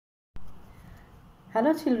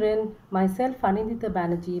Hello children, myself Anindita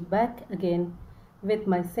Banerjee back again with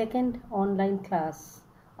my second online class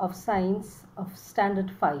of Science of Standard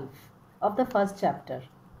 5 of the first chapter.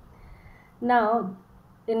 Now,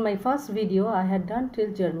 in my first video I had done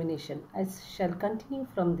till germination. I shall continue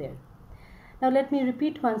from there. Now let me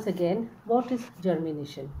repeat once again, what is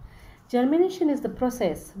germination? Germination is the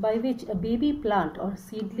process by which a baby plant or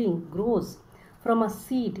seedling grows from a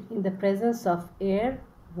seed in the presence of air,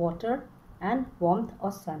 water, and warmth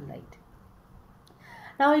or sunlight.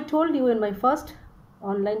 Now I told you in my first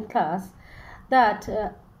online class that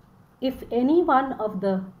if any one of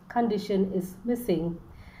the condition is missing,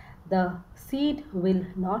 the seed will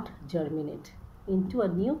not germinate into a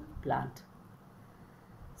new plant.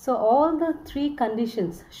 So all the three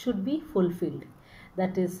conditions should be fulfilled,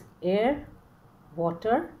 that is air,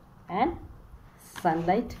 water and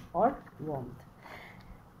sunlight or warmth.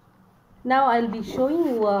 Now I'll be showing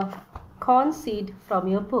you a corn seed from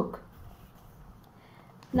your book.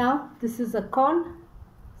 Now this is a corn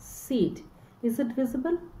seed. Is it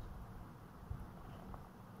visible?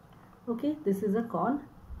 Okay, this is a corn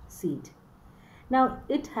seed. Now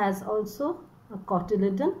it has also a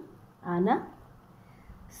cotyledon and a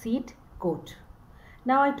seed coat.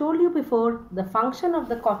 Now I told you before, the function of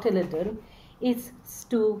the cotyledon is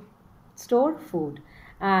to store food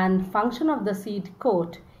and function of the seed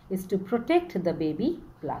coat is to protect the baby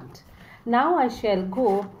plant. Now I shall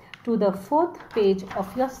go to the 4th page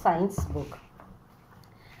of your science book.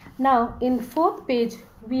 Now in 4th page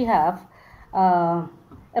we have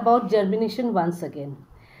about germination once again.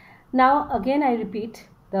 Now again I repeat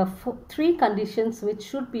the three conditions which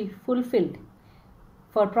should be fulfilled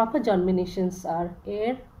for proper germinations are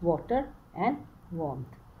air, water and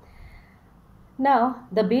warmth. Now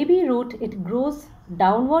the baby root, it grows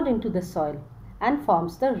downward into the soil and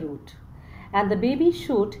forms the root, and the baby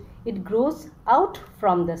shoot, it grows out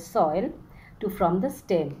from the soil from the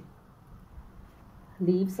stem,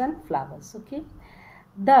 leaves and flowers. Okay,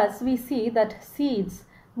 thus we see that seeds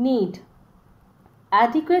need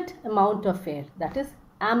adequate amount of air, that is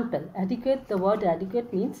ample. Adequate, the word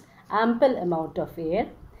adequate means ample amount of air,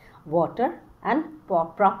 water and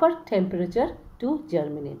proper temperature to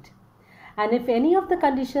germinate. And if any of the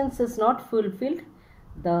conditions is not fulfilled,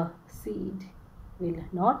 the seed will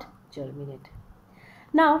not germinate.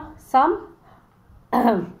 Now some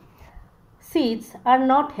seeds are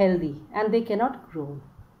not healthy and they cannot grow,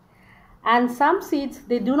 and some seeds,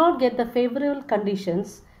 they do not get the favorable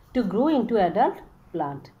conditions to grow into adult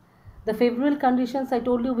plant. The favorable conditions I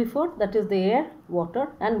told you before, that is the air, water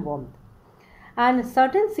and warmth. And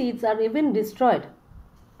certain seeds are even destroyed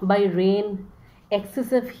by rain,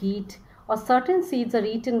 excessive heat, or certain seeds are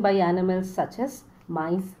eaten by animals such as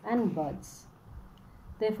mice and birds.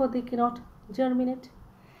 Therefore they cannot germinate.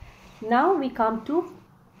 Now we come to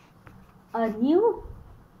a new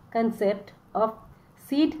concept of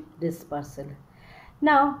seed dispersal.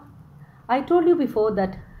 Now I told you before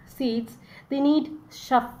that seeds, they need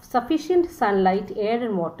sufficient sunlight, air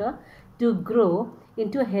and water to grow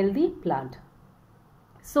into a healthy plant.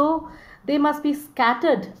 So they must be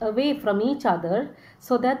scattered away from each other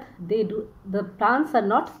so that the plants are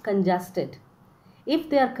not congested. If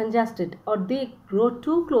they are congested or they grow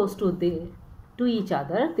too close to each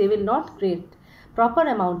other, they will not get proper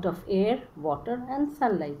amount of air, water and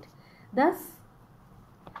sunlight. Thus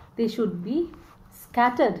they should be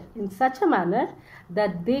scattered in such a manner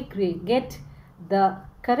that they get the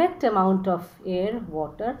correct amount of air,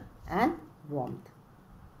 water and warmth.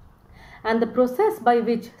 And the process by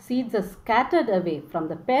which seeds are scattered away from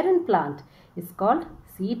the parent plant is called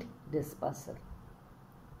seed dispersal.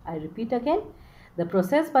 I repeat again, the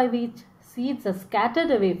process by which seeds are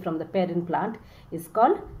scattered away from the parent plant is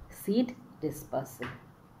called seed dispersal.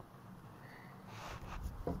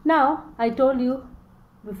 Now I told you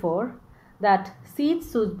before that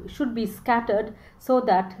seeds should be scattered so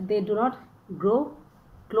that they do not grow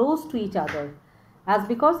close to each other, as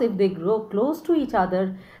because if they grow close to each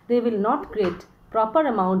other, they will not get proper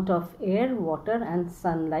amount of air, water and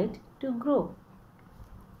sunlight to grow.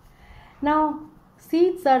 Now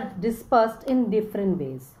seeds are dispersed in different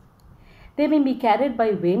ways. They may be carried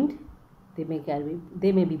by wind, they may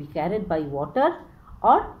be carried by water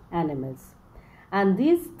or animals, and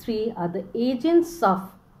these three are the agents of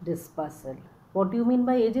dispersal. What do you mean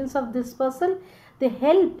by agents of dispersal? They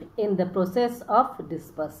help in the process of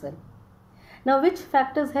dispersal. Now which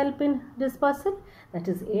factors help in dispersal? That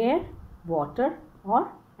is air, water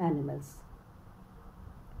or animals.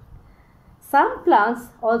 Some plants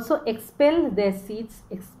also expel their seeds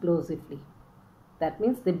explosively. That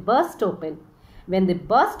means they burst open. When they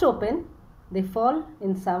burst open, they fall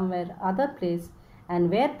in somewhere other place and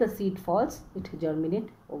where the seed falls, it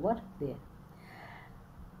germinates over there.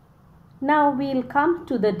 Now we'll come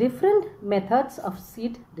to the different methods of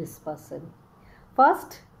seed dispersal.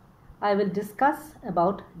 First, I will discuss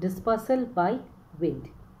about dispersal by wind.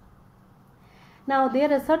 Now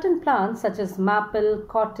there are certain plants such as maple,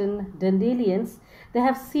 cotton, dandelions. They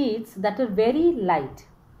have seeds that are very light,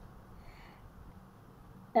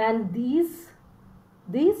 and these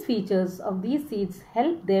features of these seeds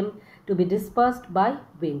help them to be dispersed by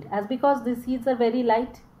wind. As because the seeds are very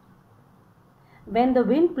light, when the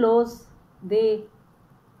wind blows, they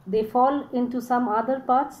fall into some other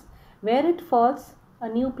parts. Where it falls, a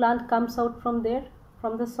new plant comes out from there,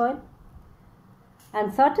 from the soil.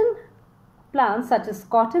 And certain plants such as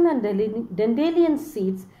cotton and dandelion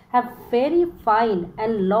seeds have very fine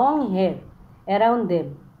and long hair around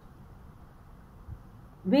them,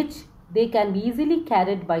 which they can be easily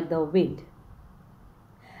carried by the wind.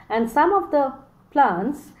 And some of the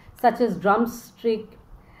plants such as drumstick,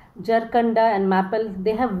 jarkanda and maple,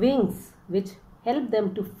 they have wings which help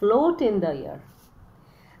them to float in the air.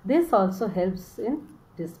 This also helps in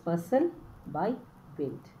dispersal by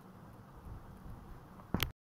wind.